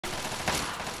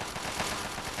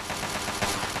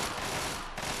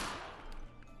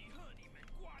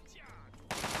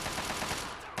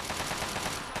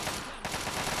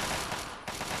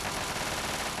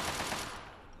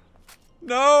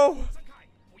No!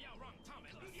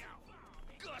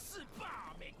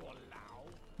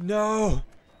 No!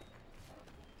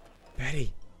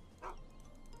 Betty.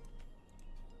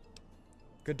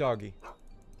 Good doggy.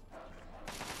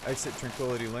 Exit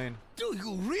Tranquility Lane. Do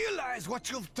you realize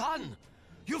what you've done?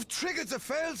 You've triggered the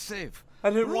failsafe.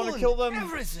 I didn't want to kill them.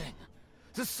 Everything.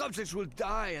 The subjects will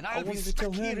die, and I'll be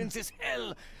stuck here in this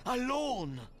hell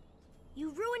alone. You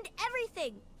ruined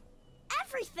everything.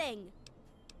 Everything.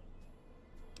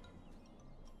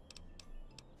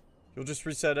 You'll just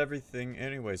reset everything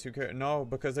anyways. Who cares? No,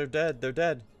 because they're dead. They're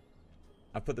dead.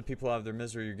 I put the people out of their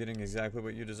misery. You're getting exactly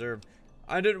what you deserve.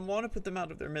 I didn't want to put them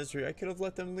out of their misery. I could have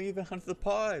let them leave out of the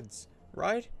pods.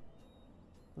 Right?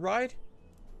 Right?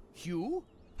 You?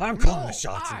 I'm calling the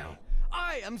shots now.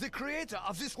 I am the creator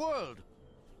of this world.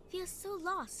 Feel so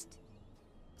lost.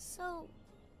 So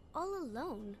all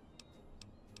alone.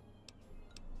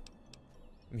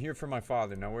 I'm here for my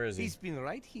father. Now where is he? He's been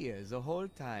right here the whole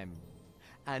time.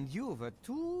 And you were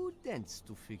too dense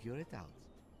to figure it out.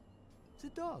 The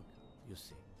dog, you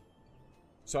see.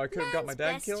 So I could have got my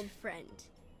dad best killed? Friend.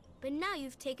 But now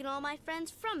you've taken all my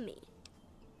friends from me.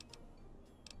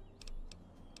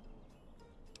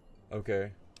 Okay.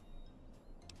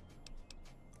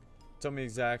 Tell me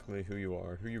exactly who you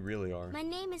are, who you really are. My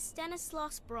name is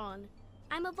Stanislaus Braun.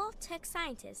 I'm a Vault-Tec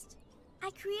scientist.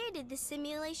 I created this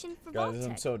simulation for Vault-Tec. Guys,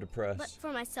 I'm so depressed. But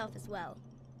for myself as well.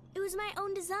 It was my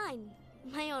own design,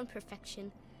 my own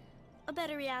perfection. A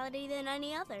better reality than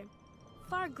any other.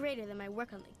 Far greater than my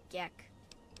work on the Gek.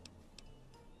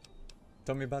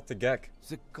 Tell me about the Gek.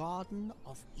 The Garden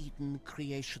of Eden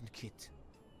creation kit.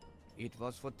 It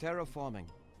was for terraforming,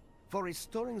 for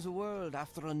restoring the world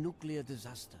after a nuclear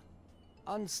disaster.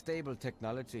 Unstable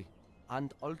technology,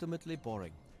 and ultimately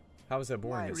boring. How is that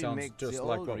boring? It sounds just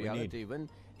like what we need. When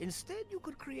instead you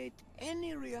could create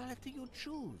any reality you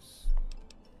choose.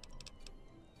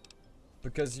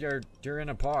 Because you're in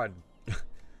a pod.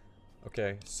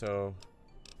 Okay, so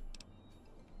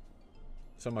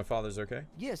my father's okay?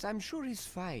 Yes, I'm sure he's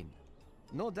fine.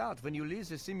 No doubt when you leave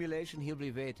the simulation he'll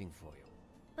be waiting for you.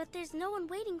 But there's no one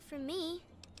waiting for me.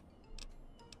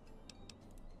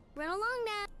 Run along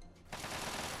now.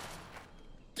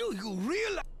 Do you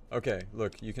realize? Okay,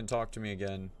 look, you can talk to me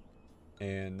again,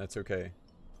 and that's okay.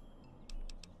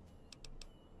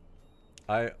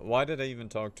 Why did I even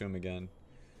talk to him again?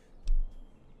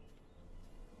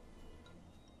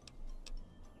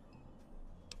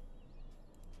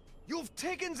 You've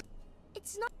taken.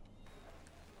 It's not.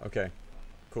 Okay,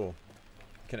 cool.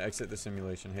 Can exit the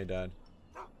simulation. Hey, Dad.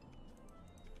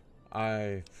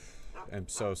 I am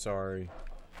so sorry,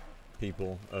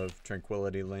 people of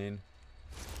Tranquility Lane.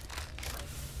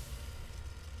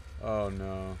 Oh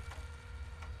no.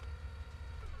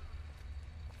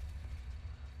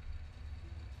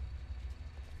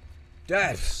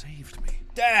 Dad! You saved me.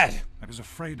 Dad! I was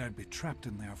afraid I'd be trapped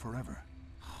in there forever.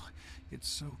 Oh, it's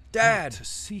so Dad! good to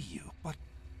see you, but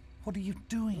what are you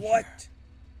doing here? What?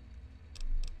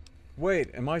 Wait,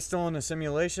 am I still in a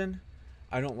simulation?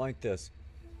 I don't like this.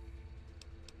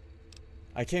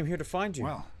 I came here to find you.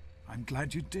 Well, I'm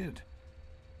glad you did.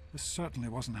 This certainly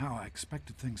wasn't how I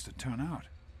expected things to turn out.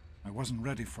 I wasn't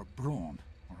ready for Braun,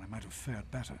 or I might have fared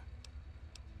better.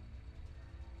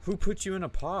 Who put you in a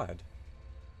pod?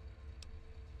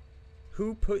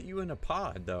 Who put you in a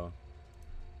pod, though?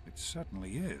 It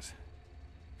certainly is.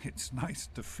 It's nice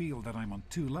to feel that I'm on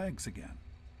two legs again.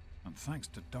 And thanks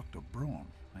to Dr. Braun,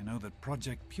 I know that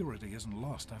Project Purity isn't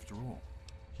lost after all.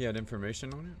 He had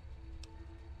information on it?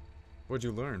 What'd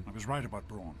you learn? I was right about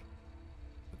Braun.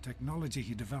 The technology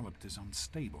he developed is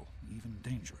unstable, even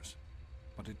dangerous.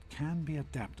 But it can be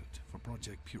adapted for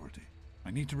Project Purity.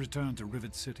 I need to return to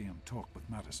Rivet City and talk with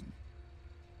Madison.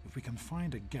 If we can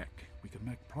find a Gek, we can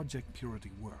make Project Purity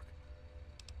work.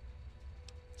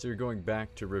 So you're going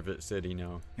back to Rivet City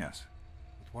now? Yes.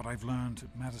 With what I've learned,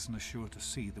 Madison is sure to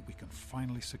see that we can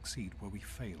finally succeed where we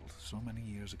failed so many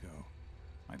years ago.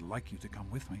 I'd like you to come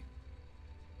with me.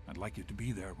 I'd like you to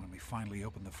be there when we finally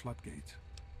open the floodgates.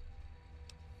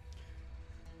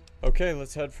 Okay,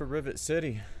 let's head for Rivet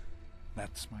City.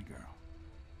 That's my girl.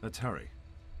 Let's hurry.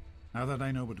 Now that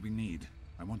I know what we need,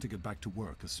 I want to get back to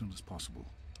work as soon as possible.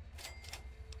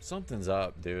 Something's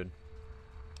up, dude.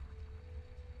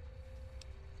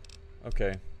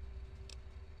 Okay.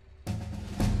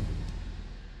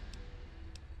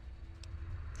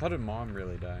 How did Mom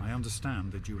really die? I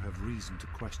understand that you have reason to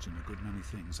question a good many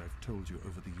things I've told you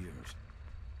over the years.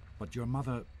 But your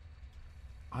mother...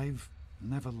 I've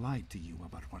never lied to you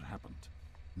about what happened.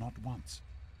 Not once.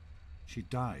 She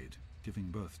died giving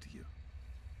birth to you.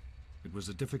 It was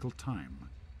a difficult time.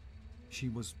 She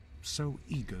was so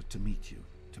eager to meet you,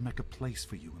 to make a place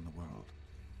for you in the world.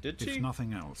 Did she? If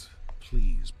nothing else,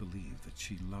 please believe that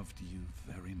she loved you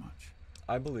very much.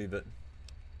 I believe it.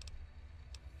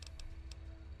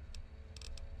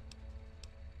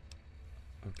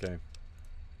 Okay.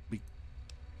 We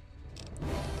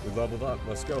leveled up.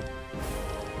 Let's go.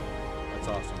 That's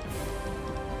awesome.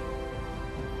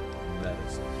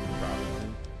 Medicine. Probably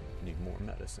need more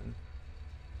medicine.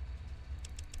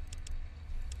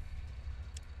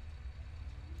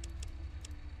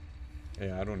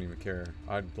 Yeah, I don't even care.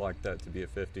 I'd like that to be at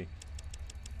 50.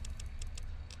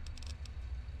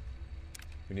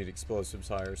 We need explosives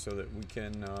higher so that we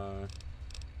can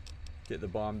get the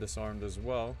bomb disarmed as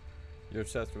well. You're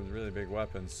obsessed with really big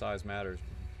weapons. Size matters.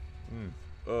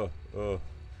 With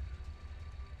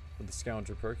the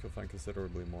scoundrel perk, you'll find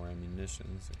considerably more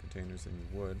ammunitions and containers than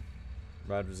you would.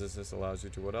 Rad resistance allows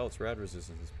you to what else? Rad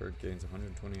resistance. This perk gains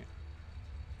 120.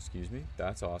 Excuse me?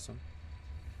 That's awesome.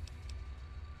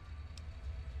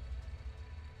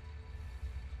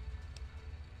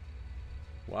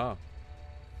 Wow.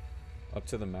 Up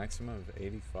to the maximum of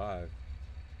 85.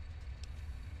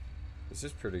 This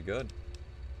is pretty good.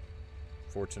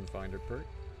 Fortune Finder perk.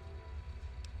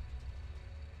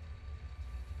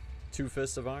 2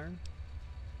 Fists of Iron.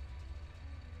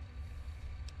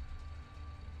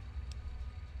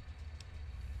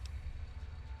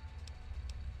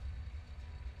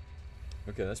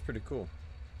 Okay, that's pretty cool.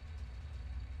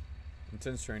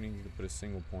 Intense training, you can put a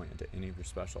single point into any of your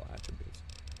special attributes.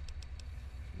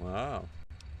 Wow.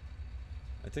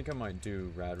 I think I might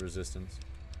do rad resistance.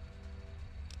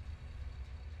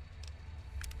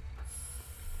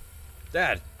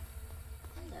 Dad!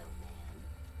 Hello, man.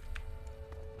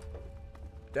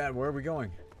 Dad, where are we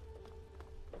going?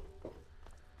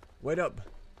 Wait up.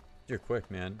 You're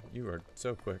quick, man. You are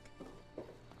so quick.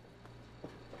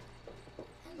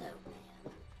 Hello, man.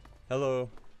 Hello.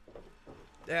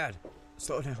 Dad,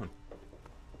 slow down.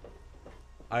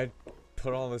 I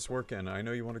put all this work in. I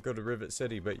know you want to go to Rivet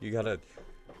City, but you gotta...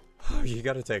 you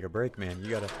gotta take a break, man. You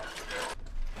gotta...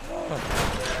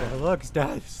 Oh, look,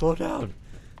 Dad, slow down.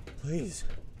 Please.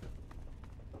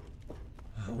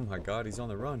 Oh my god, he's on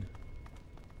the run.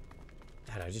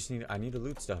 Dad, I need to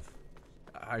loot stuff.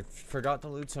 I forgot to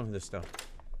loot some of this stuff.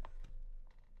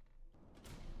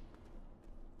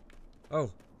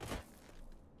 Oh.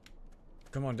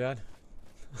 Come on, Dad.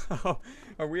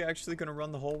 Are we actually gonna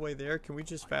run the whole way there? Can we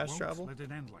just fast travel? Let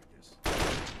it end like this.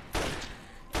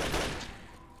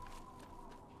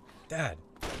 Dad,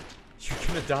 you're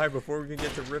gonna die before we can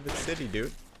get to Rivet City,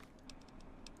 dude.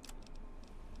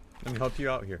 Let me help you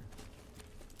out here.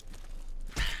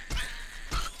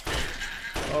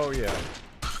 Oh yeah.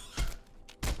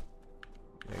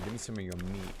 Yeah, give me some of your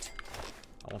meat.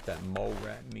 I want that mole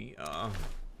rat meat.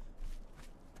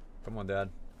 Come on, Dad.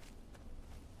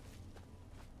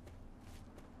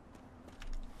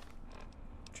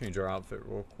 Change our outfit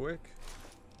real quick.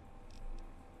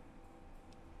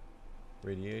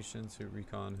 Radiation, suit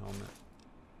recon, helmet.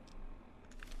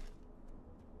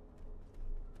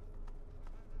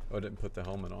 Oh, I didn't put the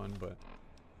helmet on, but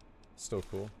still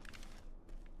cool.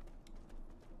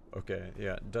 Okay,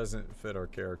 yeah, it doesn't fit our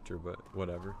character, but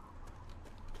whatever.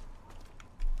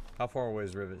 How far away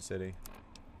is Rivet City?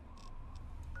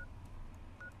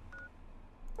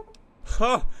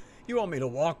 Huh! You want me to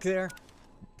walk there?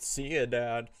 See ya,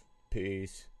 Dad.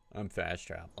 Peace. I'm fast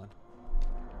traveling.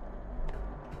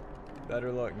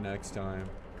 Better luck next time.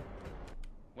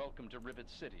 Welcome to Rivet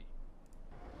City.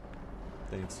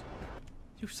 Thanks.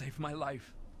 You saved my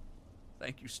life.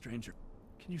 Thank you, stranger.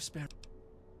 Can you spare...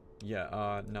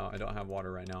 Yeah, no, I don't have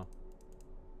water right now.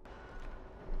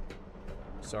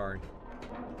 Sorry.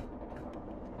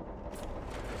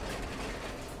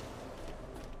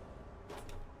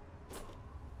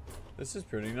 This is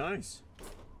pretty nice.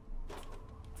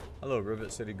 Hello,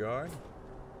 Rivet City Guard.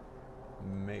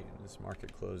 Maintenance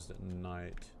market closed at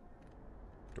night.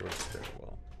 Door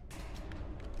stairwell.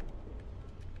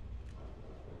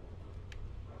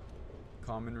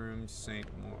 Common room,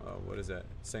 what is that?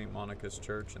 St. Monica's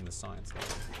Church and the Science Lab.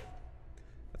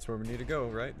 That's where we need to go,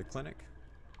 right? The clinic.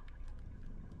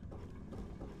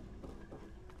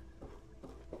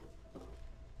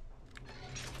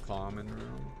 Common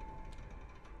room.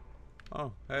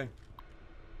 Oh, hey.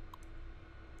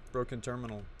 Broken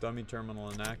terminal. Dummy terminal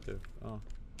inactive. Oh.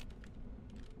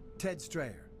 Ted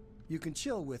Strayer. You can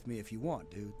chill with me if you want,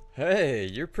 dude. Hey,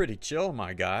 you're pretty chill,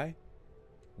 my guy.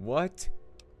 What?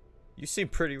 You seem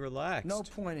pretty relaxed. No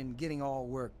point in getting all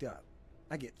worked up.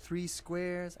 I get 3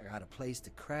 squares, I got a place to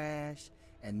crash,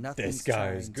 and nothing's This guy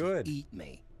trying is good. to eat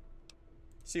me.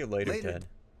 See you later, Later. Ted.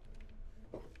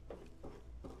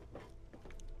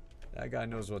 That guy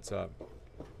knows what's up.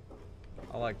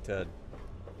 I like Ted.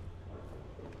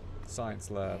 Science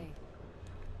lab.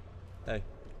 Hey.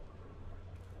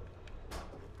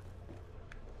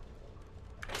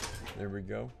 There we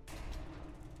go.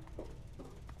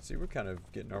 See, we're kind of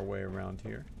getting our way around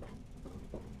here.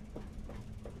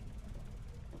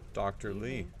 Dr.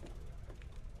 Lee.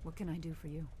 What can I do for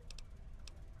you?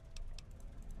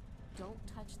 Don't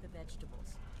touch the vegetables.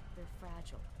 They're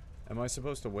fragile. Am I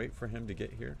supposed to wait for him to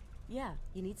get here? Yeah,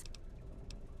 he needs...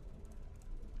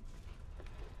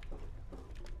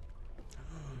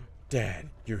 Dad,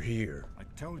 you're here. I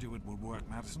told you it would work,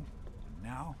 Madison. And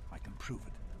now I can prove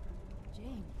it.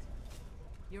 James,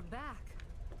 you're back.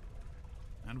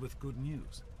 And with good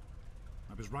news.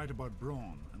 I was right about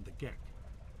Brawn and the Gek.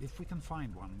 If we can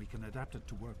find one, we can adapt it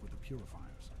to work with the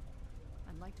purifiers.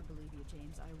 I'd like to believe you,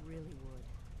 James. I really would.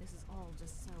 This is all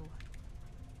just so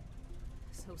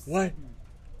What? sudden.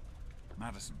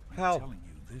 Madison, I'm How? telling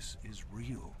you, this is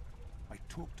real. I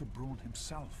talked to Brawn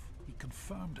himself. He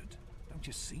confirmed it. Don't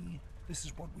you see? This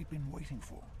is what we've been waiting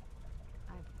for.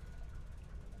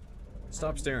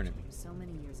 Stop staring at me. So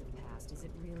many years have passed. Is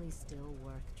it really still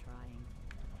worth trying?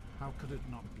 How could it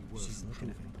not be worth She's looking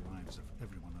at improving the lives of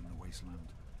everyone in the wasteland?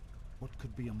 What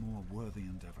could be a more worthy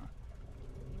endeavor?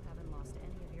 You haven't lost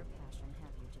any of your passion,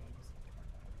 have you, James?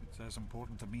 It's as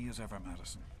important to me as ever,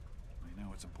 Madison. I know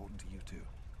it's important to you too.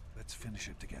 Let's finish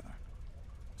it together.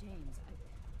 James,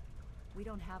 we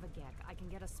don't have a Gek. I can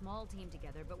get a small team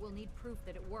together, but we'll need proof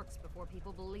that it works before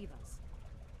people believe us.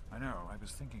 I know, I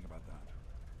was thinking about that.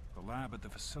 The lab at the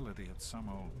facility had some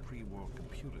old pre-war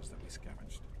computers that we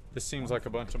scavenged. This seems like a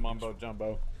bunch of mumbo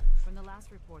jumbo. From the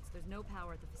last reports, there's no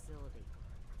power at the facility.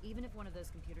 Even if one of those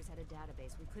computers had a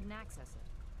database, we couldn't access it.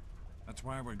 That's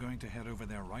why we're going to head over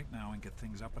there right now and get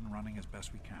things up and running as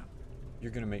best we can.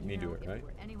 You're gonna make me do it, right? If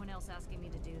there were anyone else asking me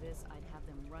to do this, I'd have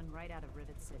them run right out of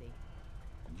Rivet City.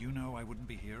 And you know I wouldn't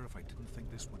be here if I didn't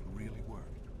think this would really work.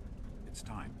 It's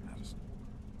time, Madison.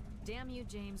 Damn you,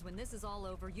 James. When this is all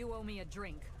over, you owe me a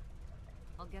drink.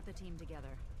 I'll get the team together.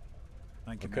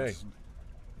 Thank you, Okay. Madison.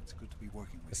 It's good to be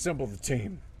working with you. Assemble the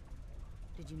team.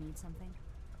 Did you need something?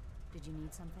 Did you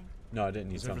need something? No, I didn't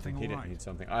need Is something. everything He didn't alright? need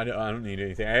something. I don't need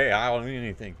anything. Hey, I don't need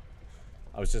anything.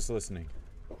 I was just listening.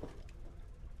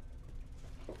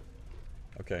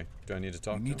 Okay, do I need to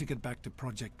talk We to need him? to get back to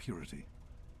Project Purity.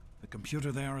 The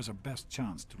computer there is our best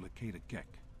chance to locate a Gek.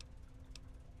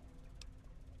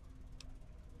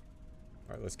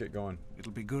 Alright, let's get going.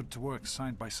 It'll be good to work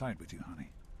side by side with you, honey.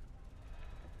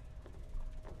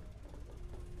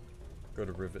 Go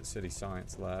to Rivet City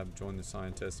Science Lab. Join the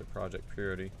scientists at Project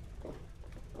Purity.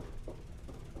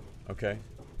 Okay.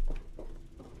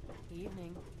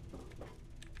 Evening.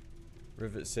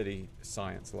 Rivet City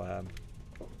Science Lab.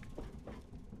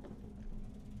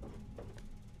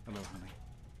 Hello,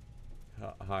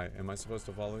 honey. Hi, am I supposed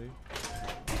to follow you?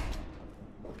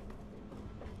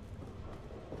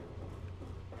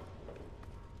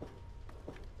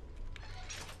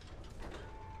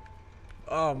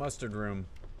 Oh, mustard room.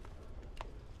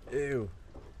 Ew.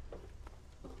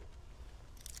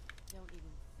 Don't even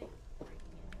think of breaking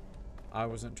in. I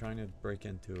wasn't trying to break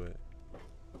into it.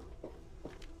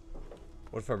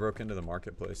 What if I broke into the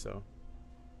marketplace, though?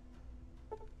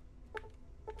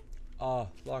 Ah,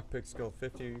 lockpick skill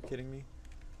 50, are you kidding me?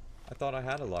 I thought I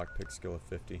had a lockpick skill of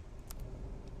 50.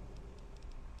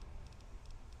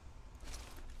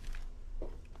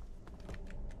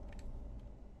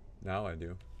 Now I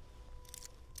do.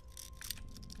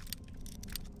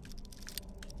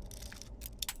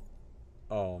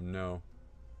 Oh no.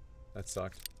 That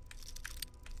sucked.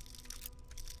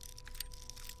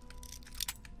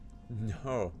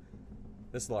 No.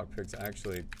 This lockpick's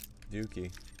actually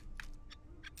dookie.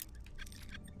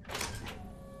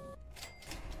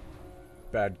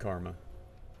 Bad karma.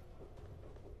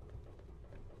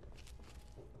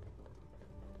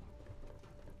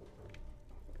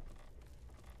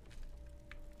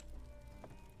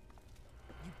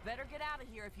 You better get out of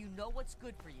here if you know what's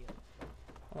good for you.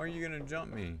 Why are you gonna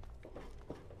jump me?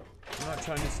 I'm not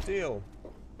trying to steal.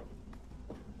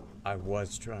 I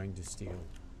was trying to steal.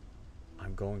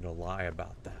 I'm going to lie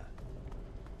about that.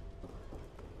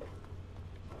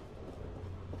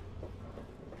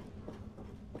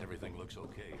 Everything looks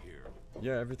okay here.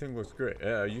 Yeah, everything looks great.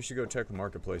 Yeah, you should go check the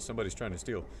marketplace. Somebody's trying to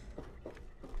steal.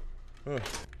 Ugh.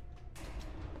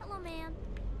 Hello, ma'am.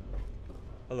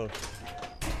 Hello.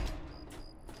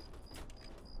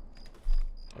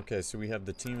 Okay, so we have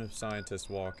the team of scientists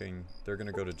walking. They're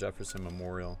gonna go to Jefferson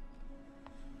Memorial.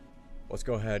 Let's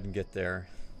go ahead and get there.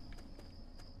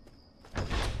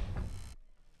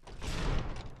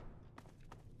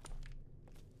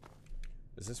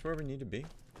 Is this where we need to be?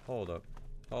 Hold up.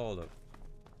 Hold up.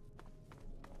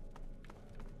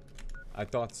 I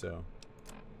thought so.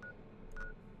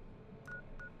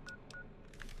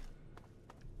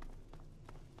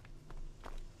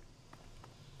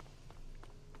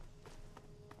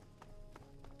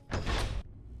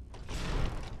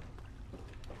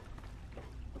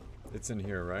 It's in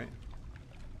here, right?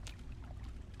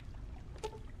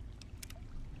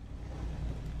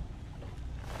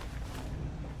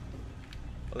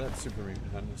 Oh, that's Superman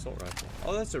had an assault rifle.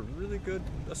 Oh, that's a really good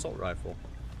assault rifle.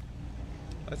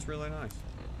 That's really nice.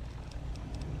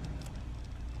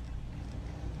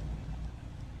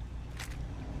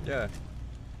 Yeah,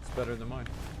 it's better than mine.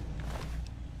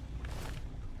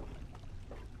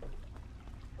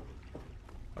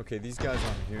 Okay, these guys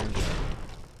aren't here yet.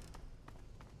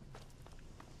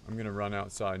 I'm gonna run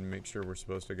outside and make sure we're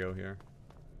supposed to go here.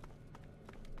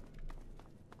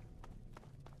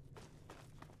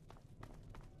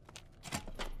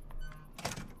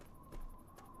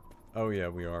 Oh yeah,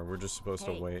 we are. We're just supposed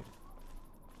to wait.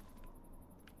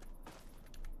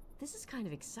 This is kind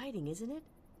of exciting, isn't it?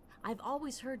 I've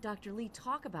always heard Dr. Lee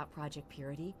talk about Project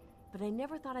Purity, but I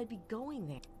never thought I'd be going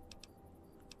there.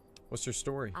 What's your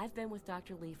story? I've been with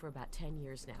Dr. Lee for about 10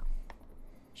 years now.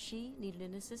 She needed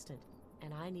an assistant,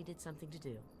 and I needed something to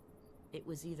do. It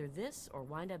was either this or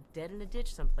wind up dead in a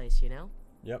ditch someplace, you know?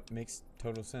 Yep, makes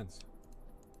total sense.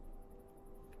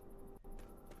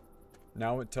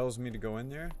 Now it tells me to go in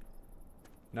there.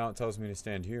 Now it tells me to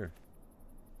stand here.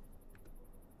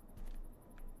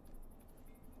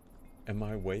 Am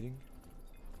I waiting?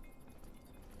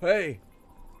 Hey!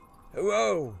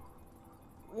 Whoa!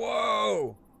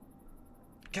 Whoa!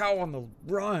 Cow on the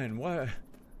run! What?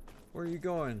 Where are you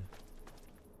going?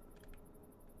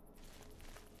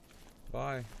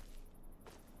 Bye.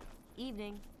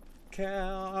 Evening.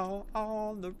 Cow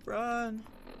on the run.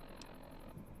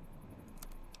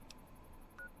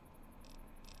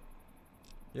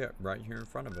 Yeah, right here in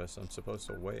front of us. I'm supposed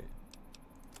to wait.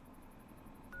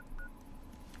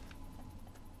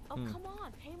 Oh, come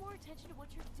on. Pay more attention to what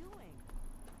you're doing.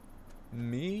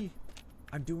 Me?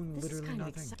 I'm doing This is literally kind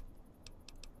of nothing.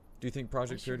 Do you think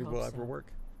Project Purity will ever work?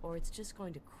 Or it's just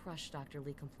going to crush Dr.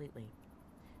 Lee completely.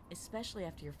 Especially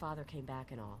after your father came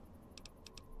back and all.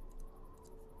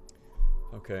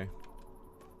 Okay.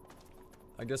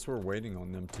 I guess we're waiting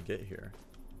on them to get here.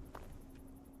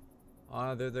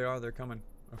 Ah, there they are. They're coming.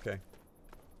 Okay.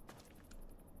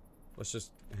 Let's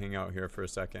just hang out here for a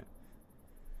second.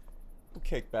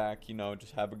 Kick back, you know,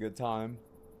 just have a good time.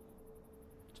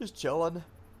 Just chilling.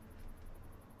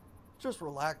 Just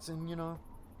relaxing, you know.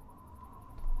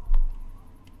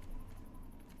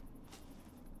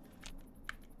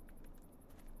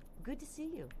 Good to see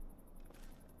you.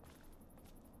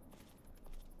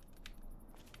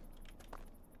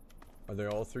 Are they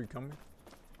all three coming?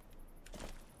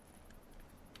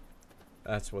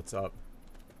 That's what's up.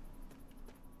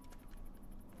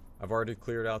 I've already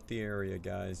cleared out the area,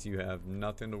 guys. You have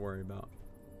nothing to worry about.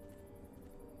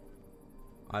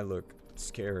 I look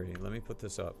scary. Let me put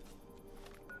this up.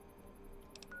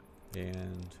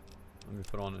 And let me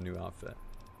put on a new outfit.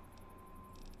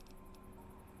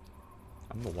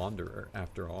 I'm the Wanderer,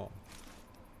 after all.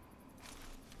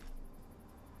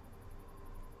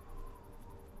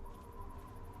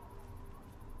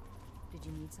 Did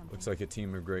you need something? Looks like a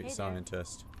team of great Hey there.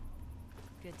 scientists.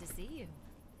 Good to see you.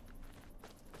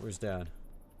 Where's Dad?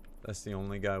 That's the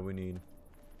only guy we need.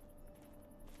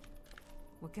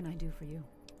 What can I do for you?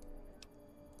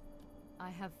 I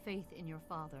have faith in your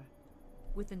father.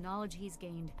 With the knowledge he's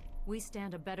gained, we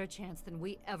stand a better chance than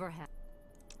we ever had.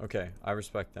 Okay, I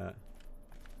respect that.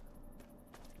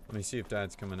 Let me see if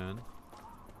Dad's coming in.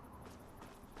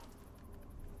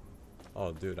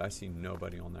 Oh, dude, I see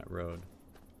nobody on that road.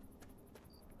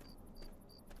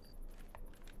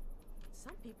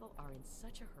 Some people are in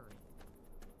such a hurry.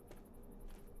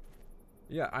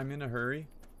 Yeah, I'm in a hurry.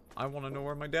 I want to know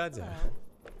where my dad's at.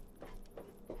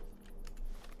 Hello.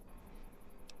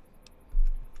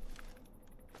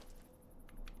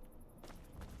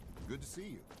 Good to see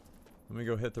you. Let me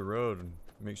go hit the road and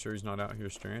make sure he's not out here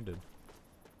stranded.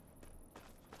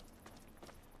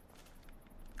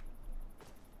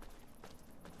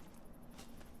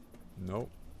 Nope.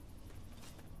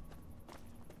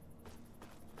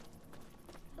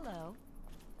 Hello.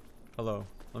 Hello.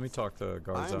 Let me talk to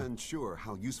Garza. I'm unsure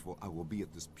how useful I will be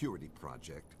at this Purity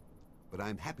project, but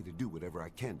I'm happy to do whatever I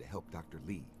can to help Dr.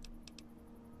 Lee.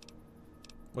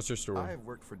 What's your story? I have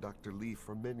worked for Dr. Lee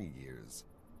for many years.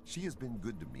 She has been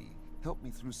good to me, helped me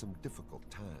through some difficult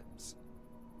times.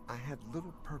 I had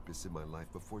little purpose in my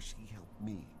life before she helped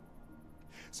me.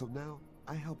 So now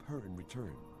I help her in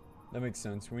return. That makes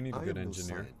sense. We need a I good am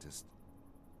engineer. No scientist,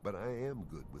 but I am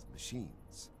good with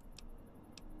machines.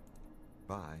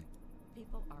 Bye.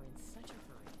 People are in such a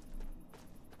hurry.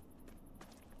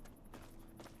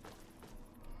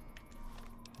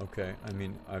 Okay, I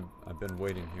mean, I've been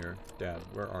waiting here. Dad,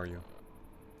 where are you?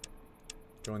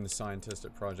 Join the scientist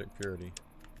at Project Purity.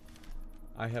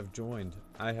 I have joined.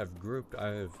 I have grouped. I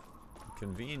have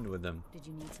convened with them. Did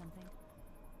you need something?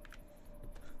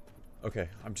 Okay,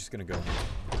 I'm just gonna go.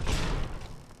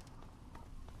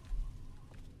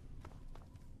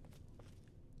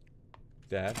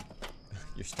 Dad,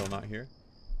 you're still not here?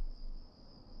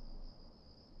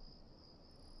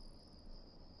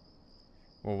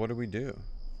 Well, what do we do?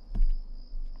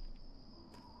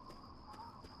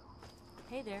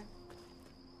 Hey there.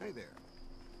 Hey there.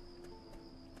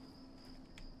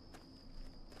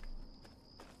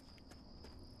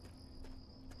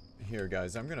 Here,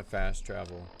 guys, I'm gonna fast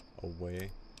travel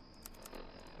away,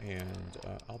 and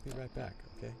I'll be right back,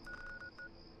 okay?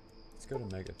 Let's go to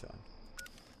Megaton.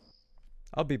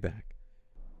 I'll be back.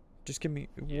 Just give me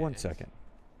 1 second.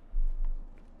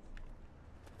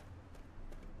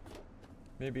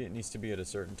 Maybe it needs to be at a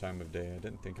certain time of day. I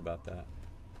didn't think about that.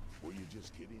 Were you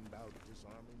just kidding about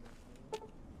disarming that?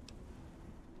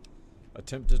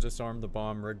 Attempt to disarm the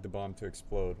bomb, rig the bomb to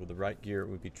explode. With the right gear, it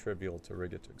would be trivial to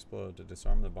rig it to explode. To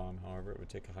disarm the bomb, however, it would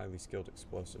take a highly skilled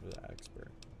explosive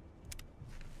expert.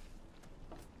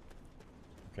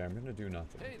 Okay, I'm gonna do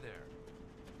nothing. Hey there.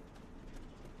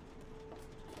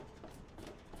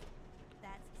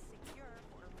 That's secure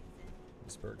for a reason.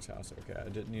 Miss Burke's house. Okay, I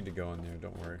didn't need to go in there.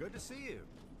 Don't worry. Good to see you.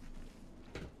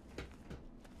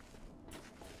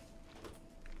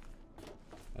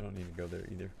 I don't need to go there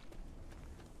either.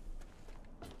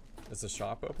 Is the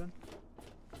shop open?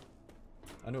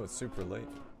 I know it's super late.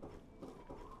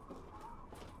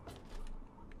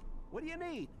 What do you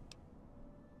need?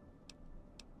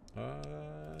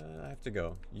 I have to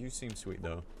go. You seem sweet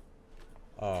though.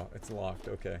 Oh, it's locked.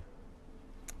 Okay.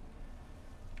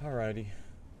 Alrighty.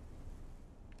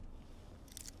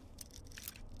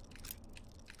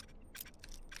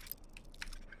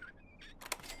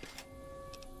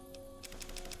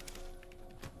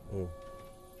 Oh.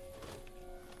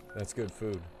 That's good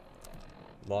food.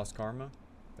 Lost karma?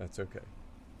 That's okay.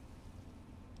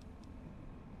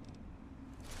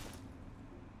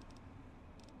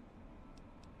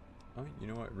 Oh, you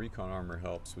know what? Recon armor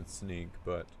helps with sneak,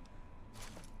 but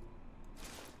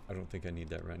I don't think I need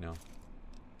that right now.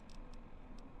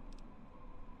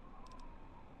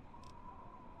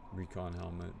 Recon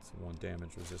helmets, 1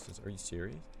 damage resistance. Are you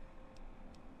serious?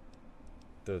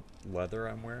 The leather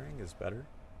I'm wearing is better?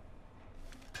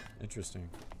 Interesting.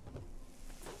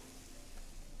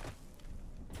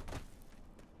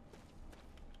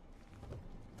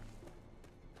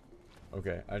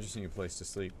 Okay, I just need a place to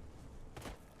sleep.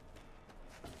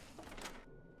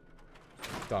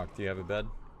 Doc, do you have a bed?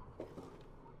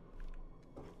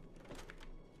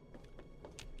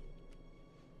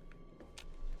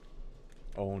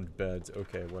 Owned beds.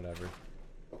 Okay, whatever.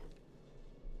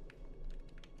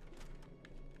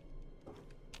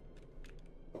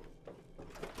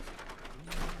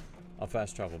 I'll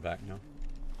fast travel back now.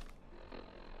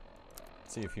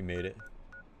 See if you made it.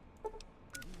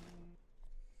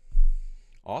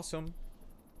 Awesome.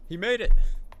 He made it.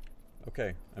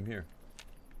 Okay, I'm here.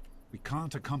 We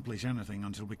can't accomplish anything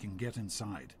until we can get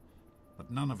inside. But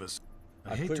none of us...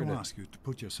 I hate to cleared it. ask you to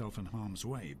put yourself in harm's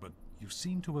way, but you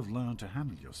seem to have learned to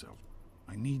handle yourself.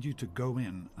 I need you to go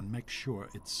in and make sure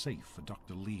it's safe for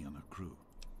Dr. Lee and her crew.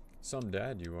 Some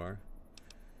dad you are.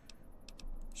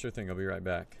 Sure thing, I'll be right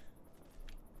back.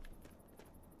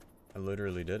 I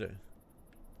literally did it.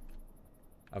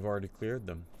 I've already cleared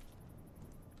them.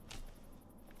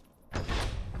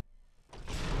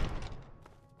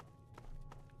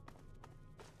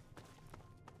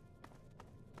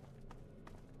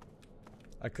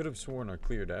 I could have sworn I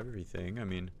cleared everything. I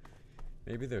mean,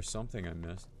 maybe there's something I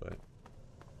missed, but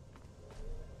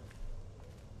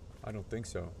I don't think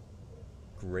so.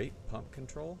 Great pump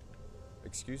control?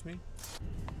 Excuse me?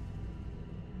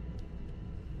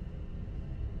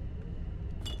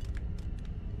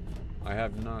 I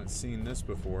have not seen this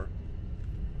before.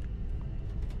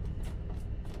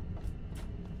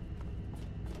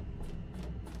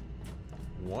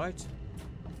 What?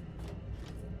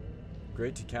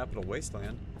 Great to Capital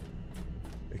Wasteland.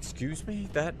 Excuse me?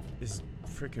 That is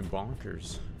freaking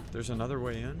bonkers. There's another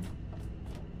way in?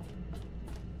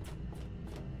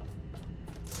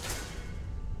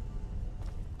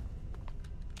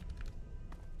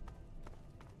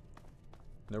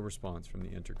 No response from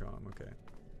the intercom. Okay.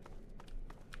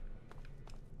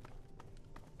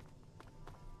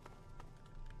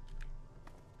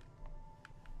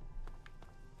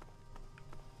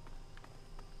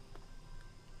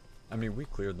 I mean, we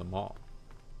cleared them all.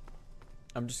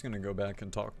 I'm just gonna go back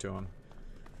and talk to them.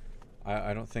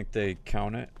 I don't think they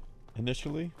count it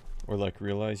initially, or like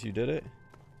realize you did it.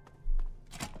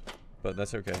 But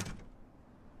that's okay.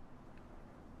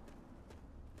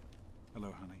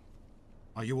 Hello, honey.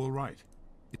 Are you all right?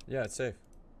 Yeah, it's safe.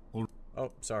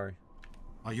 Oh, sorry.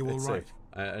 Are you all It's right? safe.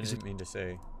 I didn't mean to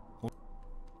say.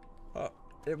 Oh,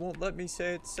 it won't let me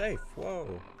say it's safe.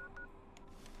 Whoa.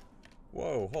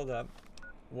 Whoa, hold up.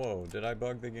 Whoa, did I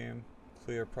bug the game?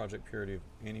 Clear Project Purity of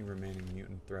any remaining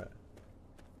mutant threat.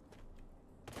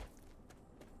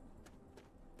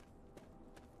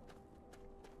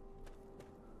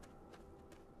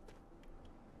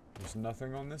 There's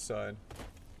nothing on this side.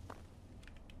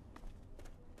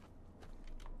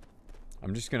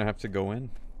 I'm just gonna have to go in.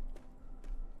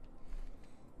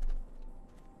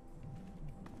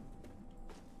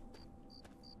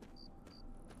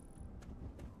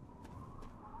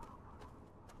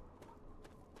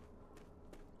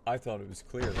 I thought it was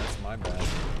clear, that's my bad.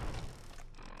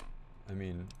 I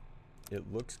mean,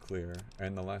 it looks clear,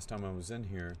 and the last time I was in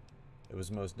here, it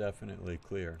was most definitely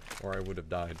clear, or I would have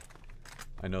died.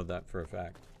 I know that for a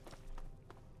fact.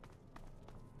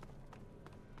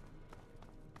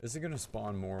 Is it gonna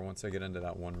spawn more once I get into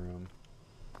that one room?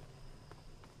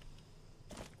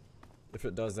 If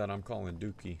it does that, I'm calling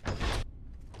Dookie.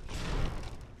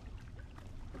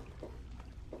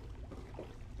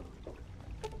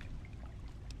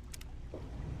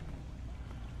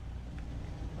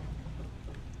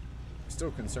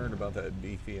 Still concerned about that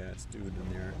beefy ass dude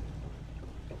in there.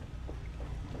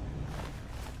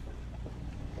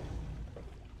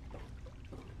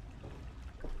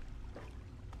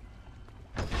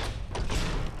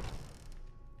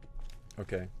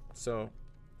 Okay, so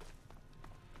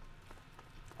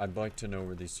I'd like to know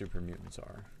where these super mutants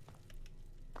are.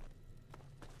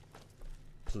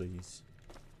 Please.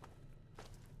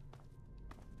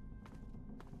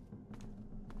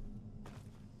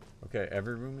 Okay,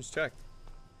 every room is checked.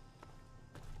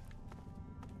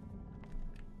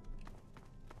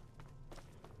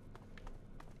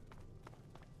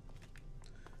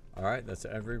 Alright, that's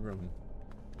every room.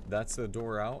 That's the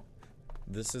door out.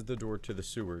 This is the door to the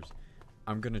sewers.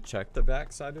 I'm gonna check the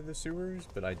back side of the sewers,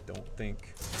 but I don't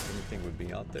think anything would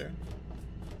be out there.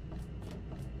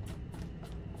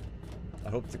 I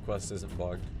hope the quest isn't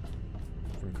bugged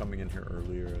from coming in here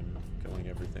earlier and killing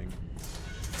everything.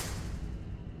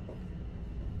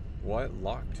 What?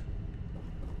 Locked?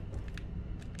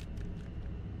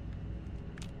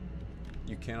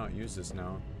 You cannot use this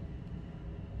now.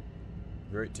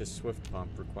 Great to Swift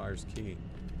Pump requires key.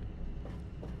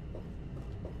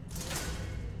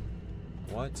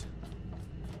 What?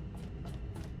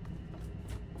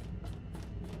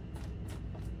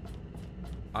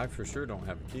 I for sure don't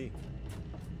have a key.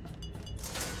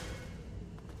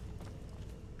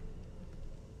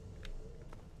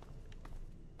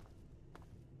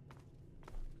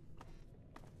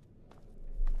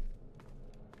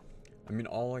 I mean,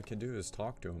 all I can do is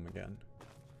talk to him again.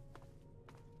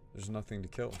 There's nothing to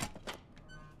kill.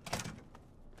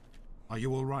 Are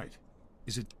you all right?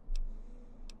 Is it...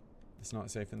 It's not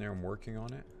safe in there. I'm working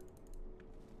on it.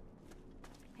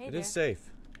 Hey It there. is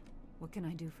safe. What can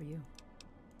I do for you?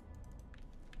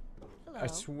 Hello. I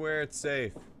swear it's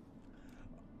safe.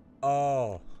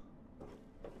 Oh.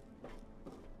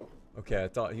 Okay, I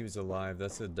thought he was alive.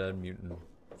 That's a dead mutant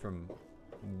from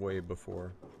way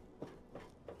before.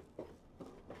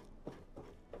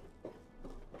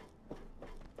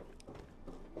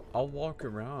 I'll walk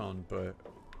around, but...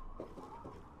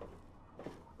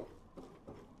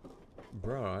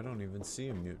 Bro, I don't even see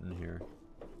a mutant here.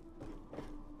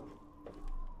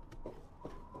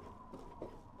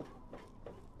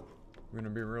 I'm gonna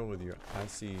be real with you. I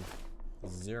see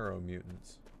 0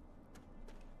 mutants.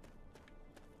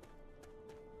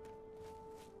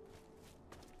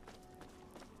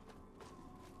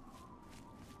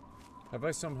 Have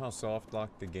I somehow soft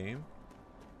locked the game?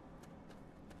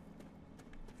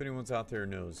 If anyone's out there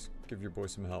who knows, give your boy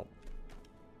some help.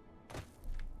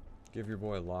 Give your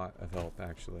boy a lot of help,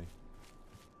 actually.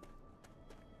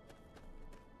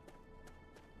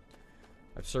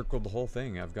 I've circled the whole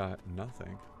thing. I've got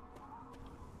nothing.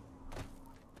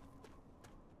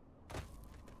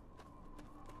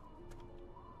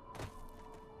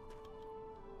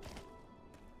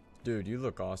 Dude, you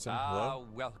look awesome. Hello?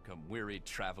 Welcome, weary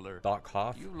traveler. Doc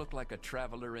Hoff? You look like a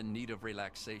traveler in need of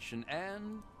relaxation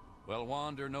and... Well,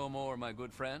 wander no more, my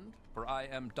good friend, for I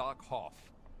am Doc Hoff,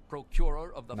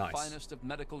 procurer of the finest of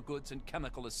medical goods and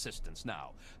chemical assistance.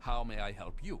 Now, how may I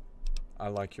help you? I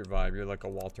like your vibe. You're like a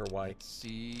Walter White. Let's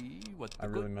see what the I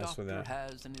really good mess with doctor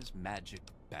that. has in his magic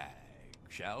bag.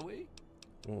 shall we?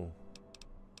 Ooh.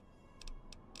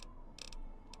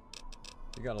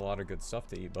 You got a lot of good stuff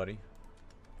to eat, buddy.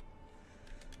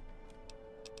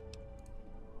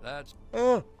 That's...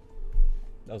 That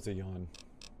was a yawn.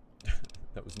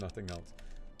 That was nothing else.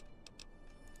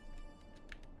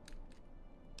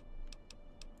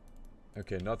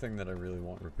 Okay, nothing that I really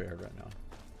want repaired right now.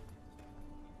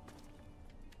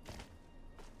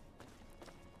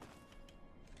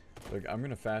 Look, I'm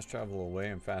gonna fast travel away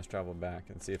and fast travel back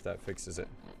and see if that fixes it.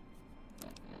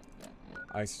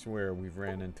 I swear we've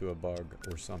ran into a bug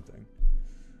or something.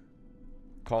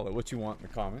 Call it what you want in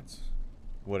the comments.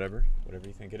 Whatever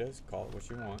you think it is, call it what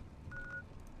you want.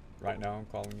 Right now I'm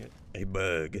calling it a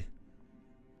bug.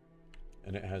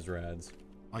 And it has rads.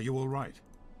 Are you all right?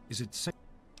 Is it safe?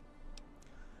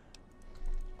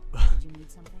 Did you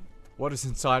need something? What is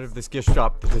inside of this gift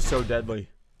shop that is so deadly?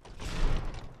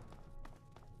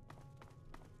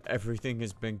 Everything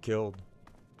has been killed.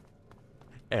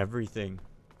 Everything.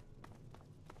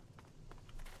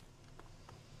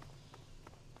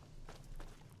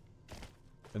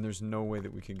 And there's no way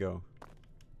that we can go.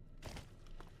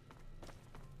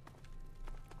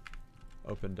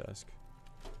 Open desk.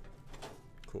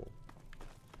 Cool.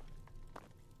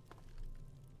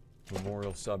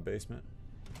 Memorial sub basement.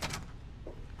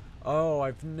 Oh,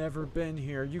 I've never been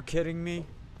here. Are you kidding me?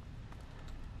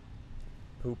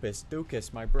 Poopus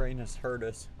Dukas, my brain has hurt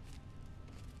us.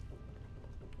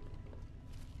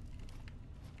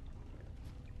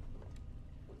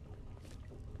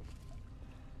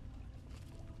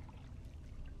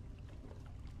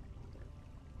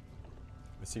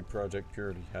 I see Project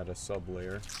Purity had a sub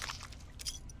layer.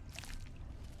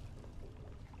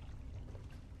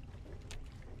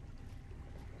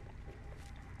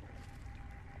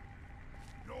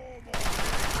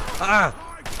 Ah!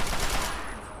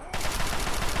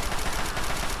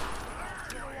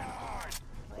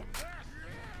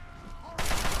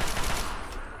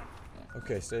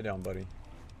 Okay, stay down, buddy.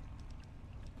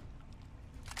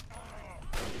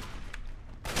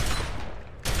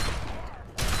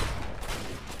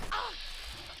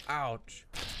 Ouch.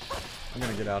 I'm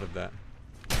gonna get out of that.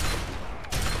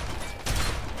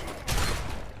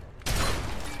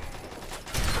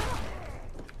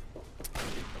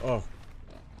 Oh.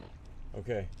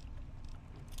 Okay.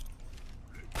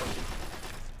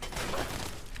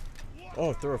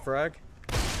 Oh, throw a frag?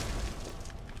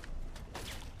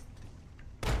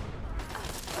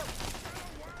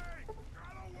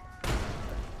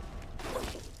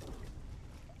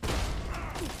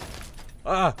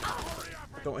 Ah!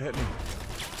 Don't hit me.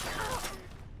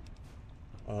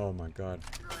 Oh my god.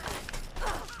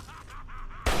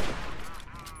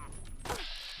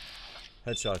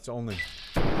 Headshots only.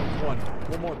 One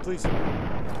more, please.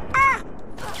 Ah!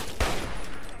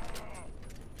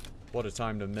 What a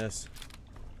time to miss.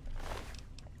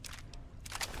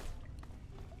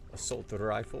 Assault the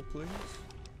rifle, please.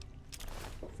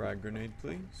 Frag grenade,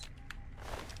 please.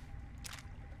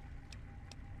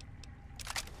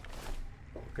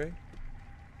 Okay.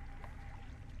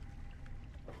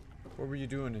 What were you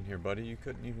doing in here, buddy? You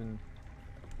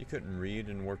couldn't read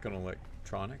and work on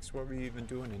electronics? What were you even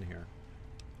doing in here?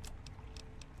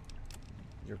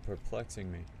 You're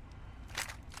perplexing me.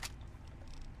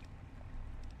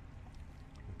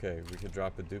 Okay, we could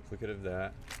drop a duplicate of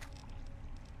that.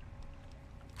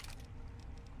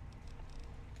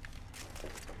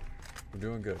 We're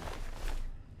doing good.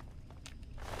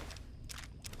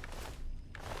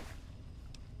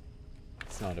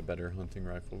 It's not a better hunting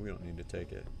rifle. We don't need to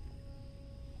take it.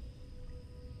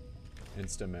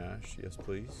 Insta mash, yes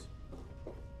please.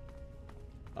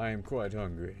 I am quite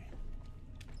hungry.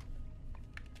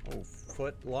 Oh,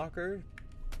 foot locker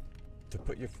to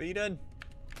put your feet in.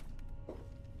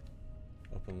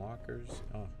 Open lockers.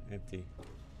 Oh, empty.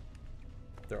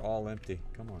 They're all empty.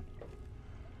 Come on.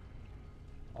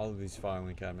 All of these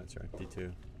filing cabinets are empty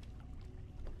too.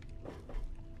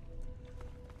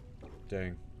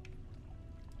 Dang.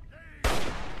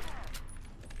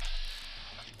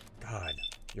 God,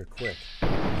 you're quick.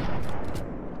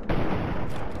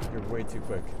 You're way too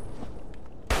quick.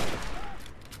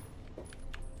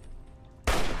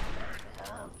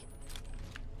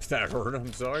 That hurt?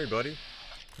 I'm sorry, buddy.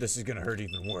 This is gonna hurt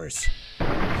even worse.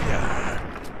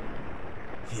 Yeah.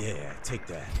 Yeah, take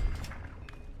that.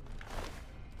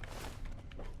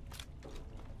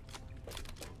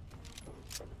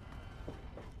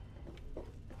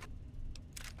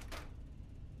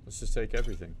 Let's just take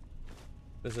everything.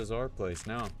 This is our place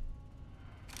now.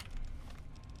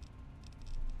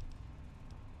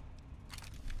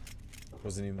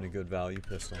 Wasn't even a good value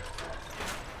pistol.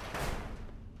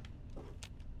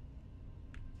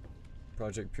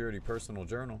 Project Purity personal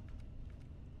journal.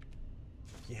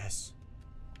 Yes.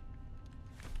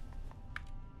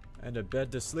 And a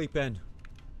bed to sleep in.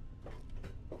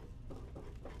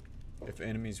 If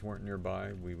enemies weren't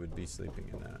nearby, we would be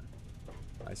sleeping in that.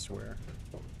 I swear.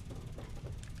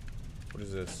 What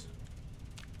is this?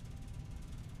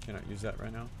 Cannot use that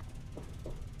right now?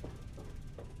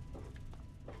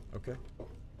 Okay.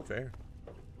 Fair.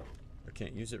 I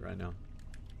can't use it right now.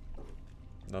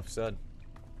 Enough said.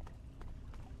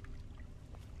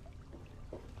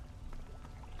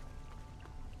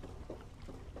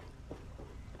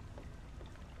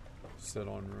 Sit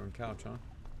on ruined couch, huh?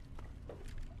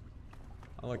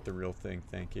 I like the real thing,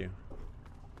 thank you.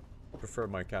 Prefer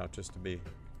my couches to be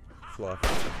fluff.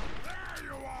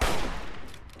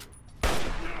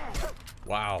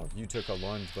 Wow, you took a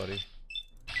lunge, buddy.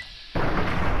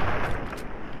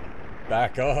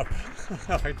 Back up.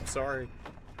 I'm sorry.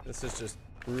 This is just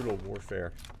brutal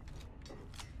warfare.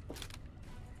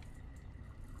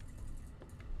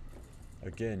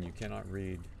 Again, you cannot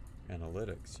read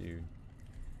analytics.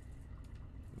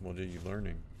 What are you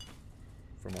learning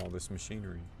from all this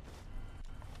machinery?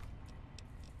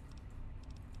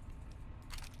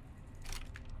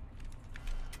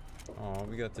 Oh,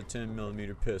 we got the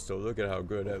 10mm pistol. Look at how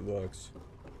good that looks.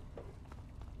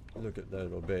 Look at that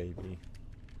little baby.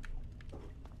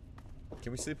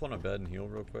 Can we sleep on a bed and heal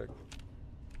real quick?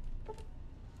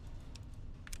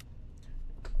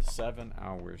 7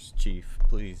 hours, Chief,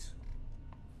 please.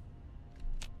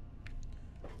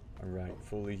 Alright,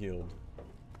 fully healed.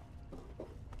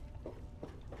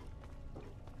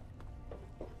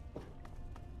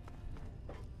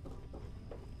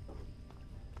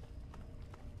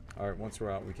 Alright, once we're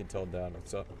out, we can tell Dad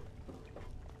what's up.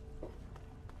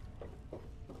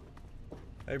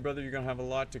 Hey, brother, you're gonna have a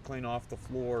lot to clean off the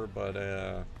floor, but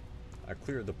I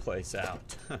cleared the place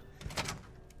out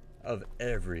of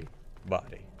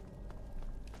everybody.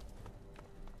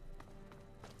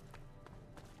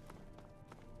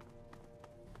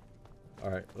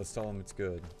 Alright, let's tell him it's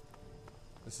good.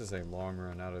 This is a long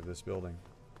run out of this building.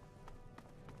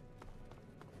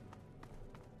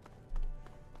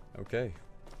 Okay.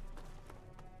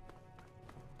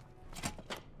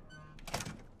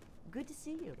 Good to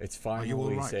see you. It's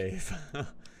finally safe.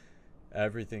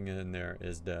 Everything in there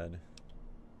is dead.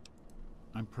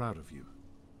 I'm proud of you.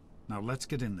 Now let's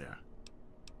get in there.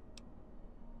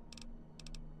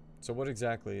 So what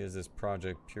exactly is this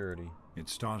Project Purity? It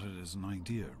started as an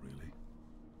idea, really.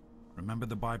 Remember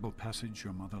the Bible passage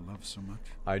your mother loves so much?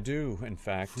 I do, in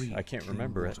fact. Free, I can't clean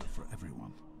remember it. water for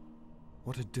everyone.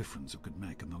 What a difference it could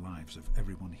make in the lives of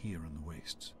everyone here in the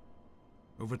wastes.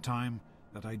 Over time,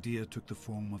 that idea took the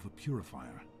form of a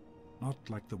purifier. Not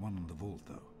like the one in the vault,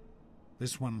 though.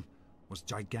 This one was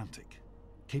gigantic,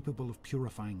 capable of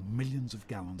purifying millions of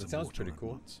gallons of water at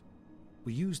once.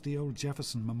 We used the old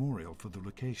Jefferson Memorial for the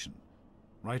location,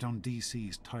 right on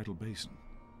DC's tidal basin.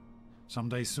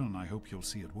 Someday soon, I hope you'll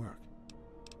see it work.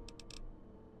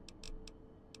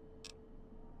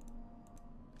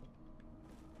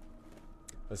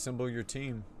 Assemble your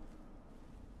team.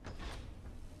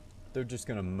 They're just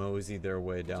gonna mosey their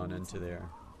way down into there.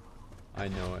 I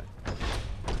know it.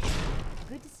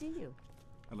 Good to see you.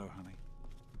 Hello, honey.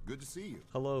 Good to see you.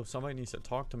 Hello, somebody needs to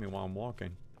talk to me while I'm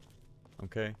walking.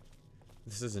 Okay?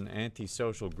 This is an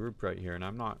antisocial group right here, and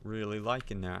I'm not really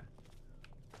liking that.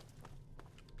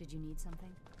 Did you need something?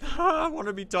 I want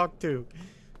to be talked to.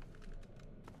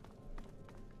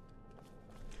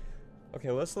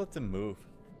 Okay, let's let them move.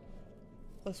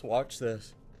 Let's watch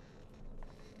this.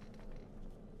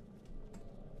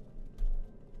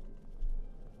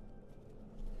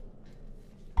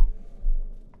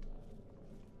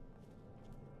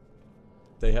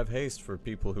 They have haste for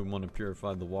people who want to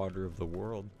purify the water of the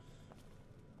world.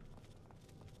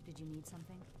 Did you need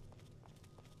something?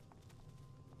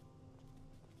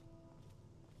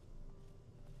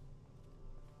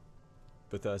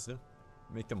 Bethesda,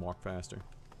 make them walk faster.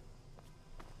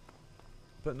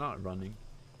 But not running.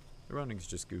 The running's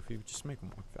just goofy. Just make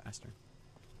them walk faster.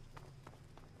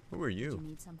 Who are you? Did you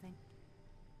need something?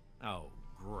 Oh,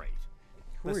 great.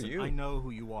 Who Listen, are you? I know who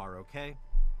you are, okay?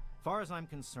 Far as I'm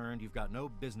concerned, you've got no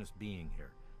business being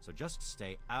here. So just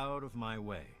stay out of my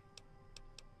way.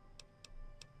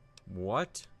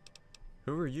 What?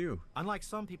 Who are you? Unlike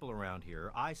some people around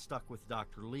here, I stuck with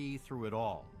Dr. Lee through it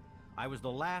all. I was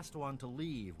the last one to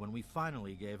leave when we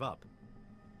finally gave up.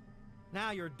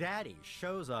 Now your daddy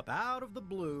shows up out of the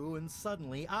blue and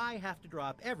suddenly I have to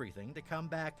drop everything to come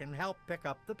back and help pick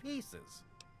up the pieces.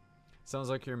 Sounds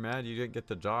like you're mad you didn't get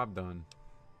the job done.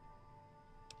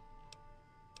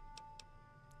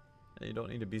 You don't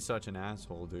need to be such an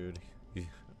asshole, dude.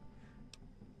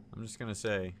 I'm just gonna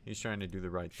say, he's trying to do the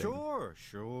right thing. Sure,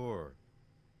 sure.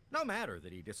 No matter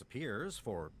that he disappears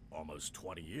for almost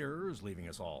 20 years, leaving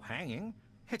us all hanging.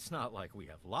 It's not like we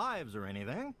have lives or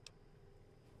anything.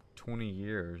 20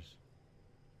 years.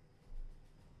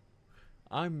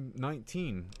 I'm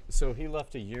 19, so he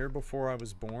left a year before I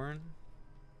was born.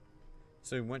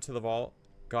 So he went to the vault,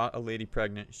 got a lady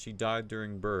pregnant, she died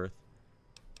during birth,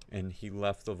 and he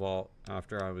left the vault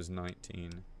after I was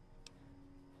 19.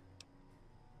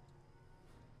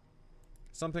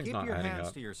 Something's not adding up. Keep your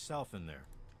hands to yourself in there.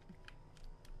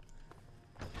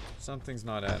 Something's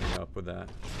not adding up with that.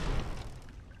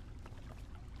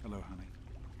 Hello, honey.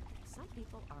 Some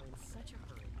people are in such a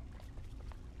hurry.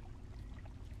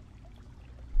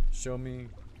 Show me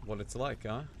what it's like,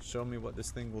 huh? Show me what this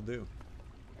thing will do.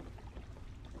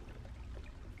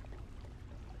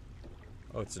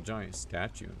 Oh, it's a giant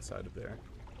statue inside of there.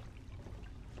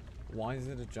 Why is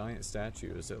it a giant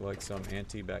statue? Is it like some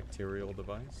antibacterial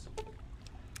device?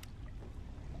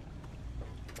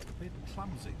 A bit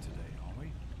clumsy today, are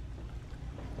we?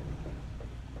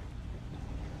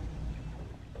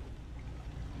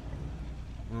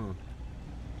 Hmm.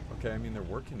 Okay, I mean, they're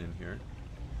working in here.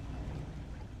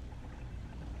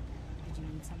 Did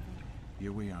you need something?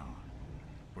 Here we are,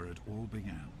 where it all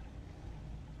began.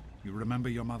 You remember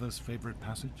your mother's favorite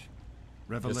passage?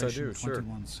 Revelation yes, I do,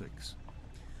 21:6.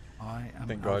 I am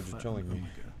Thank God Alpha you're telling and me.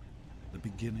 Omega, the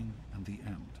beginning and the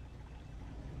end.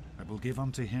 I will give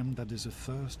unto him that is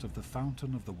athirst of the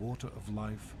fountain of the water of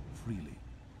life freely.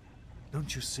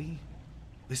 Don't you see?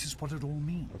 This is what it all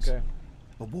means. Okay.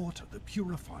 The water, the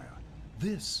purifier.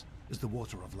 This is the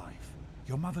water of life.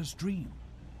 Your mother's dream.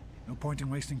 No point in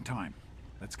wasting time.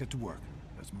 Let's get to work.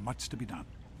 There's much to be done.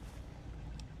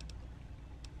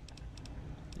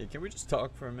 Yeah, can we just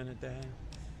talk for a minute, Dad?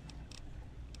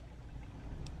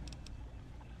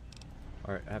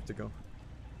 Alright, I have to go.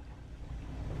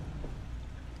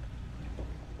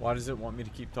 Why does it want me to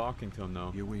keep talking to him, though?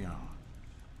 Here we are.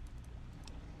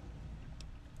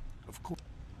 Of course.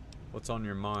 What's on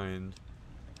your mind?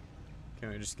 Can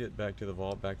we just get back to the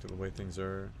vault, back to the way things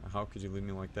are? How could you leave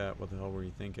me like that? What the hell were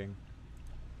you thinking?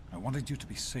 I wanted you to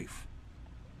be safe.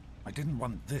 I didn't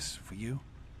want this for you.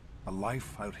 A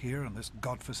life out here in this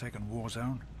godforsaken war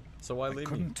zone. So why leave me? I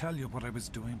couldn't tell you what I was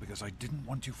doing because I didn't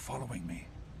want you following me.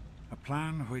 A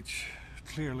plan which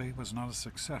clearly was not as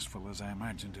successful as I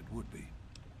imagined it would be.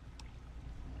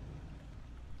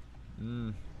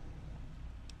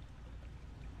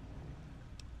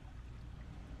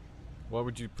 Why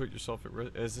would you put yourself at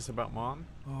risk? Is this about Mom?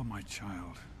 Oh, my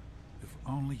child. If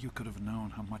only you could have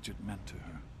known how much it meant to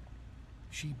her.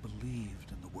 She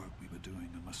believed in the work we were doing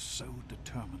and was so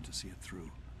determined to see it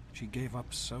through. She gave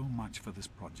up so much for this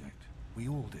project. We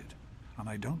all did. And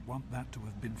I don't want that to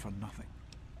have been for nothing.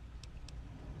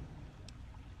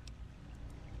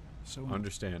 So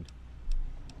understand.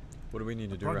 What do we need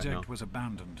to do right now? The project was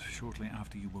abandoned shortly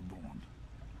after you were born.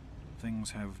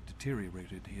 Things have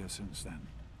deteriorated here since then.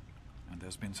 And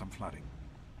there's been some flooding.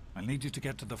 I'll need you to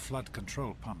get to the flood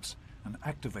control pumps and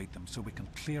activate them so we can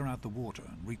clear out the water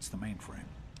and reach the mainframe.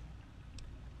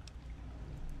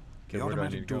 Okay, the where do I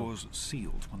need automatic to go? doors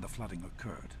sealed when the flooding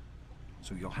occurred,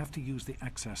 so you'll have to use the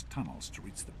access tunnels to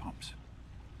reach the pumps.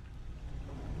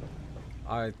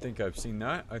 I think I've seen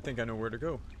that. I think I know where to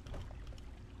go.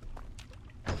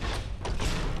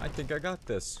 I think I got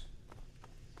this.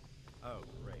 Oh,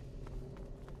 great.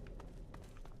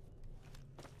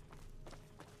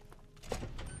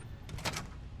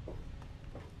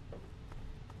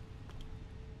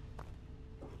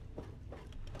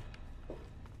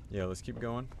 Yeah, let's keep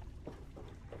going.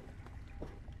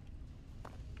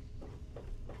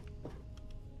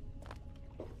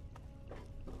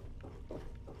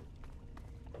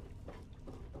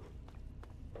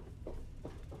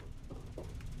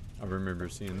 I remember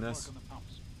seeing this.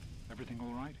 Everything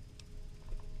all right?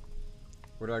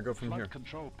 Where do I go from Flood here?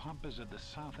 control pump is at the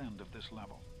south end of this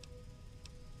level.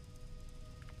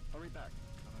 Hurry back,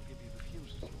 and I'll give you the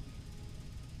fuses you'll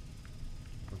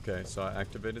need. Okay, so I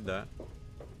activated that.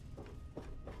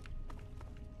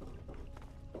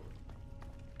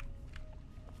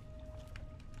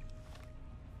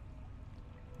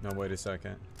 Now wait a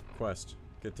second. Quest.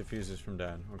 Get the fuses from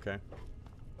Dad, okay?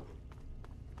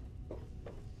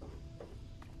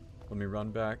 Let me run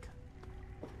back.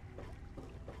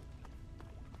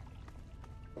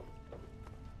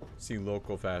 See,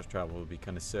 local fast travel would be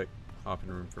kind of sick. Hopping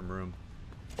room from room.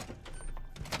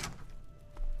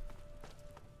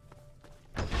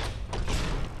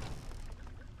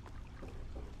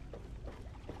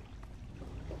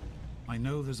 I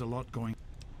know there's a lot going.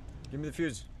 Give me the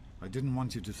fuse. I didn't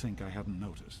want you to think I hadn't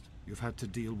noticed. You've had to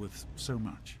deal with so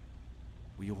much.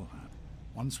 We all have.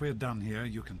 Once we're done here,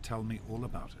 you can tell me all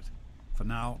about it. For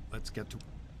now, let's get to...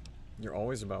 You're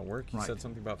always about work. You said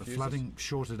something about fuses. The flooding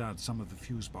shorted out some of the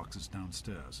fuse boxes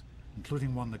downstairs,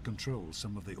 including one that controls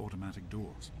some of the automatic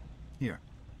doors. Here,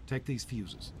 take these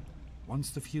fuses.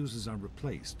 Once the fuses are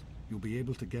replaced, you'll be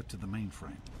able to get to the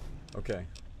mainframe. Okay.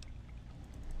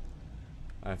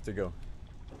 I have to go.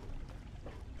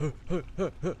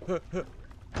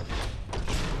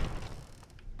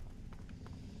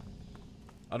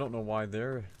 I don't know why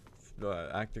they're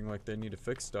acting like they need to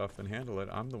fix stuff and handle it.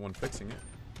 I'm the one fixing it.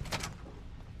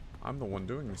 I'm the one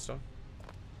doing this stuff.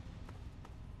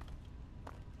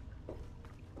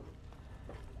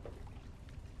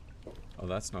 Oh,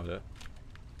 that's not it.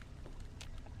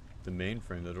 The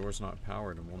mainframe, the door's not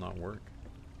powered and will not work.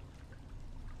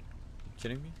 You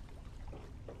kidding me?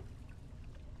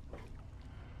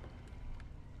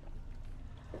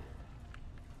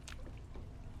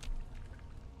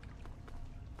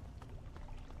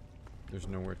 There's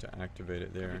nowhere to activate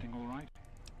it there. Everything all right?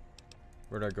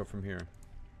 Where do I go from here?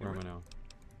 Where am I now?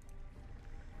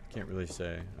 Can't really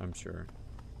say, I'm sure.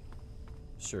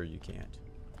 Sure you can't.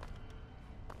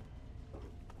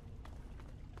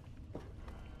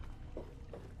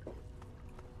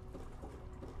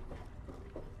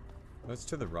 That's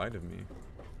to the right of me.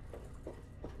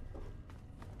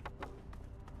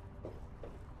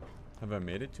 Have I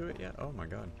made it to it yet? Oh my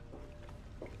god.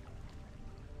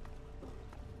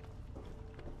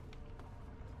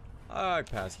 I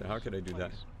passed it. How could I do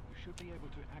that? You should be able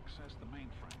to access the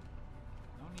mainframe.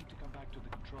 No need to come back to the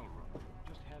control room.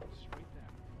 Just head straight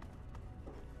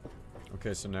there.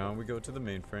 Okay, so now we go to the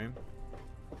mainframe.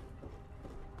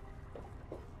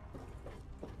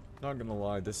 Not gonna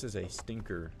lie, this is a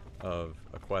stinker of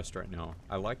a quest right now.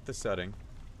 I like the setting.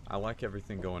 I like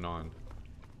everything going on.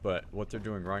 But what they're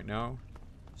doing right now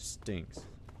stinks.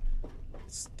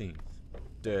 It stinks.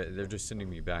 They're just sending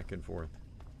me back and forth.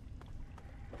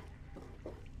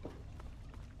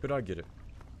 But I get it.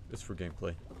 It's for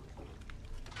gameplay.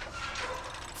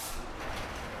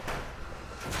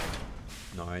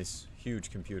 Nice. Huge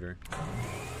computer.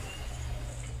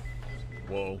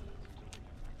 Whoa.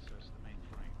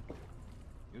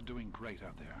 You're doing great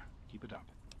out there. Keep it up.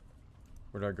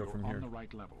 Where do I go from here? On the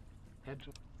right level. Head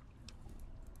to...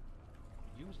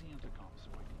 Use the intercom so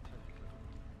I can tell you little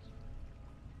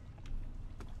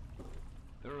things.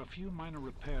 There are a few minor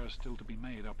repairs still to be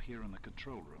made up here in the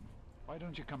control room. Why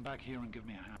don't you come back here and give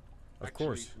me a hand? Of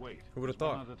course. Wait. Who would have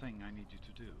There's thought? One other thing I need you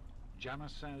to do.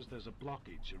 Janice says there's a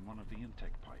blockage in one of the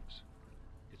intake pipes.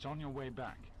 It's on your way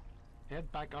back.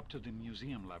 Head back up to the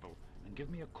museum level and give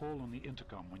me a call on the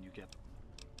intercom when you get...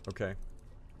 Okay.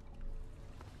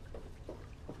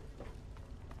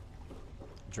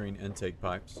 Drain intake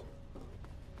pipes.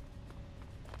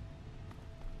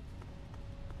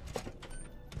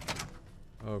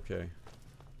 Okay.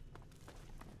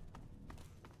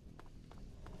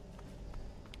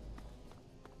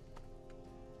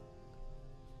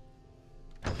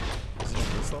 Is it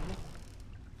on this level?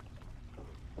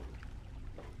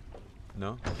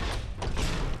 No?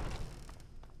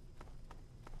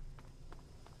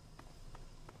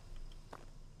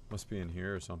 Must be in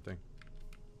here or something.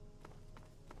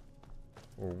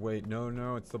 Or wait,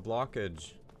 no, it's the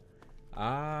blockage.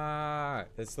 Ah,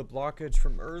 it's the blockage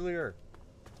from earlier.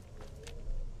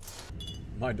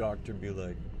 My doctor be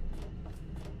like,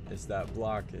 it's that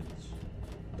blockage.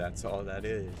 That's all that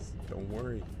is. Don't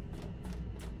worry.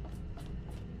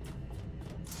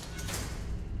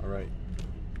 Alright.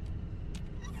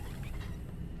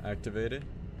 Activated.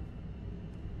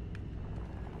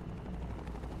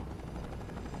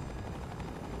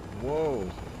 Whoa.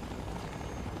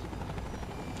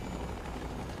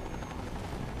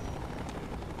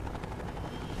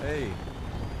 Hey.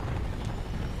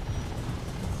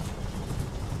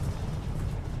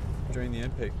 Drain the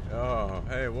intake. Oh,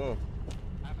 hey, whoa.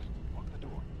 Lock the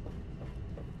door.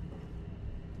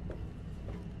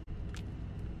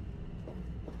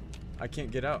 I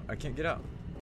can't get out. I can't get out.